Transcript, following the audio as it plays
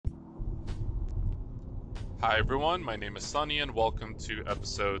Hi everyone, my name is Sunny and welcome to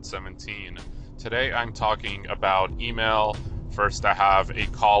episode 17. Today I'm talking about email. First, I have a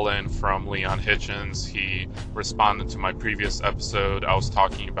call in from Leon Hitchens. He responded to my previous episode. I was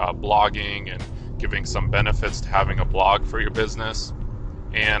talking about blogging and giving some benefits to having a blog for your business.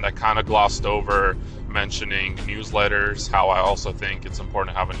 And I kind of glossed over mentioning newsletters, how I also think it's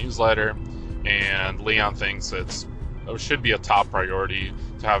important to have a newsletter. And Leon thinks it should be a top priority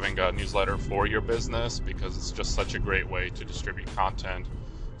to having a newsletter for your business because it's just such a great way to distribute content.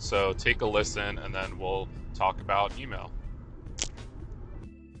 So take a listen and then we'll talk about email.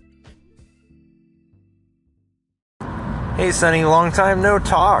 Hey Sunny, long time no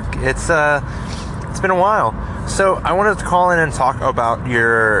talk. It's been a while. So I wanted to call in and talk about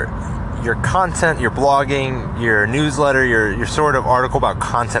your content, your blogging, your newsletter, your sort of article about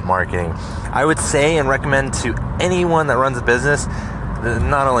content marketing. I would say and recommend to anyone that runs a business,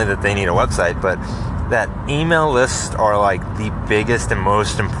 not only that they need a website, but that email lists are like the biggest and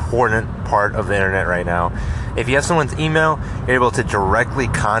most important part of the internet right now. If you have someone's email, you're able to directly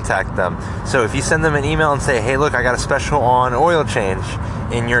contact them. So if you send them an email and say, hey, look, I got a special on oil change,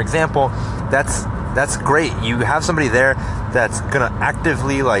 in your example, that's great. You have somebody there that's going to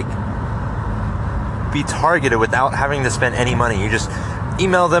actively be targeted without having to spend any money. You just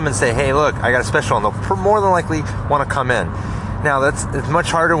email them and say, hey, look, I got a special, and they'll more than likely want to come in. Now, it's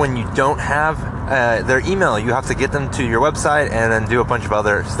much harder when you don't have their email. You have to get them to your website and then do a bunch of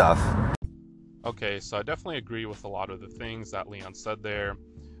other stuff. Okay, so I definitely agree with a lot of the things that Leon said there.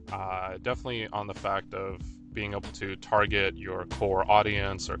 Definitely on the fact of being able to target your core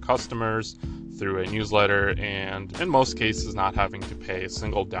audience or customers through a newsletter, and in most cases not having to pay a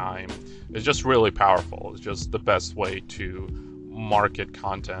single dime is just really powerful. It's just the best way to market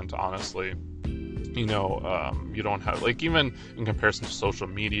content, honestly. You don't have, even in comparison to social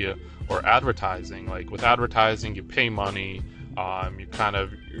media or advertising, with advertising, you pay money, you're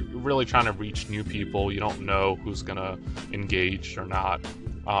really trying to reach new people. You don't know who's going to engage or not.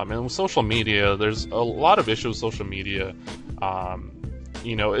 And with social media, there's a lot of issues with social media.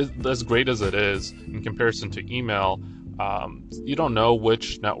 As great as it is in comparison to email, you don't know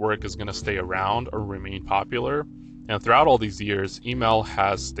which network is going to stay around or remain popular. And throughout all these years, email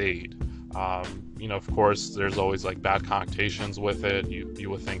has stayed. Of course, there's always bad connotations with it. You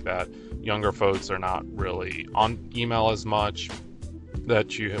would think that younger folks are not really on email as much, that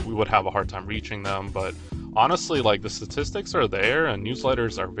we would have a hard time reaching them. But honestly, the statistics are there, and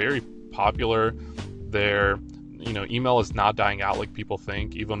newsletters are very popular. Email is not dying out like people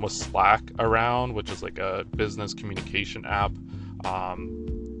think, even with Slack around, which is a business communication app.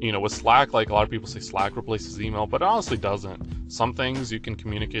 With Slack, a lot of people say Slack replaces email, but it honestly doesn't. Some things you can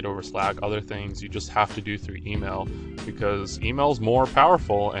communicate over Slack, other things you just have to do through email, because email is more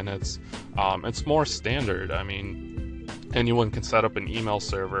powerful and it's more standard. I mean, anyone can set up an email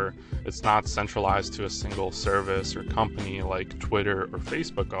server. It's not centralized to a single service or company like Twitter or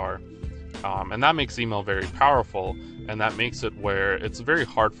Facebook are. And that makes email very powerful, and that makes it where it's very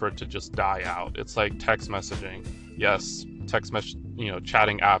hard for it to just die out. It's like text messaging. Yes,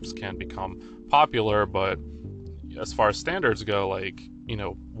 chatting apps can become popular, but as far as standards go,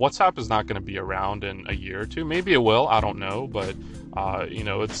 WhatsApp is not going to be around in a year or two. Maybe it will, I don't know, but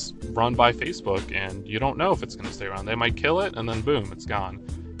it's run by Facebook, and you don't know if it's going to stay around. They might kill it, and then boom, it's gone.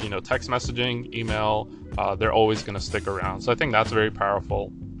 Text messaging, email, they're always going to stick around. So I think that's very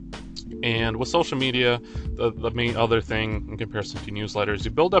powerful. And with social media, the main other thing in comparison to newsletters,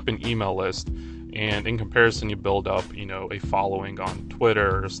 you build up an email list, and in comparison, you build up, a following on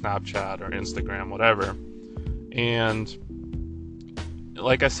Twitter or Snapchat or Instagram, whatever. And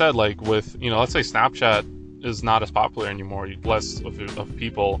like I said, with, let's say Snapchat is not as popular anymore, less of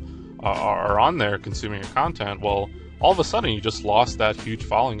people are on there consuming your content. Well, all of a sudden, you just lost that huge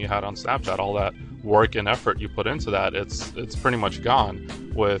following you had on Snapchat. All that work and effort you put into that, it's pretty much gone.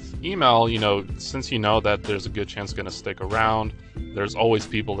 With email, since that there's a good chance it's going to stick around, there's always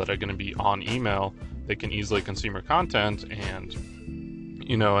people that are going to be on email. They can easily consume your content, and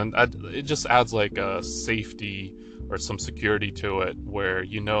it just adds a safety or some security to it, where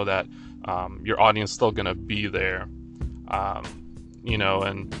that your audience is still going to be there.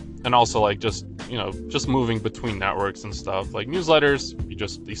 And also just moving between networks and stuff. Newsletters,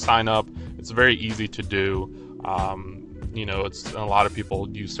 you sign up. It's very easy to do. It's a lot of people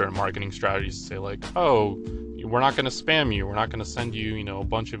use certain marketing strategies to say oh, we're not going to spam you. We're not going to send you, a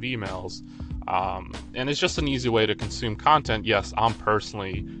bunch of emails. And it's just an easy way to consume content. Yes,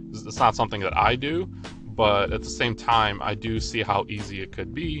 it's not something that I do, but at the same time, I do see how easy it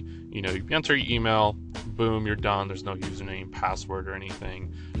could be. You enter your email, boom, you're done. There's no username, password, or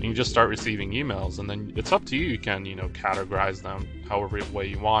anything. And you just start receiving emails, and then it's up to you. You can, categorize them however way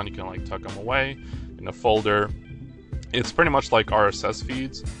you want. You can like tuck them away in a folder. It's pretty much like RSS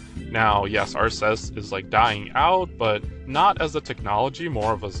feeds. Now, yes, RSS is like dying out, but not as a technology,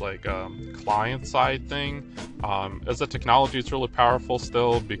 more of as like a client side thing. As a technology, it's really powerful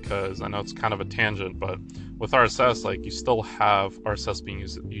still, because I know it's kind of a tangent, but with RSS, like you still have RSS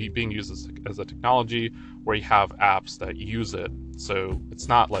being used as a technology where you have apps that use it. So it's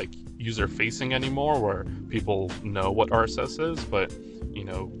not like user facing anymore where people know what RSS is, but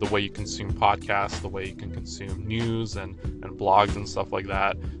the way you consume podcasts, the way you can consume news and blogs and stuff like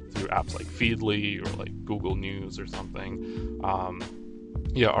that through apps like Feedly or like Google News or something.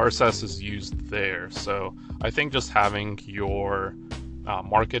 RSS is used there. So I think just having your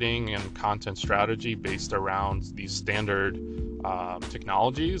marketing and content strategy based around these standard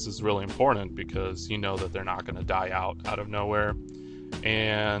technologies is really important, because that they're not going to die out of nowhere.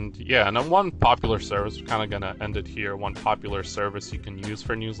 And then one popular service, we're kind of going to end it here. One popular service you can use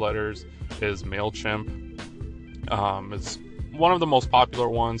for newsletters is MailChimp. It's one of the most popular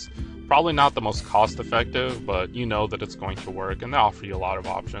ones, probably not the most cost effective, but that it's going to work, and they offer you a lot of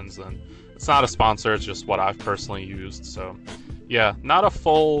options. And it's not a sponsor, it's just what I've personally used. So not a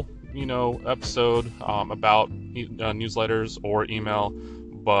full episode about newsletters or email,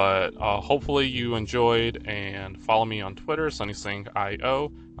 but hopefully you enjoyed, and follow me on Twitter,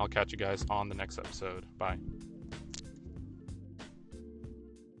 SunnySingIO. I'll catch you guys on the next episode. Bye.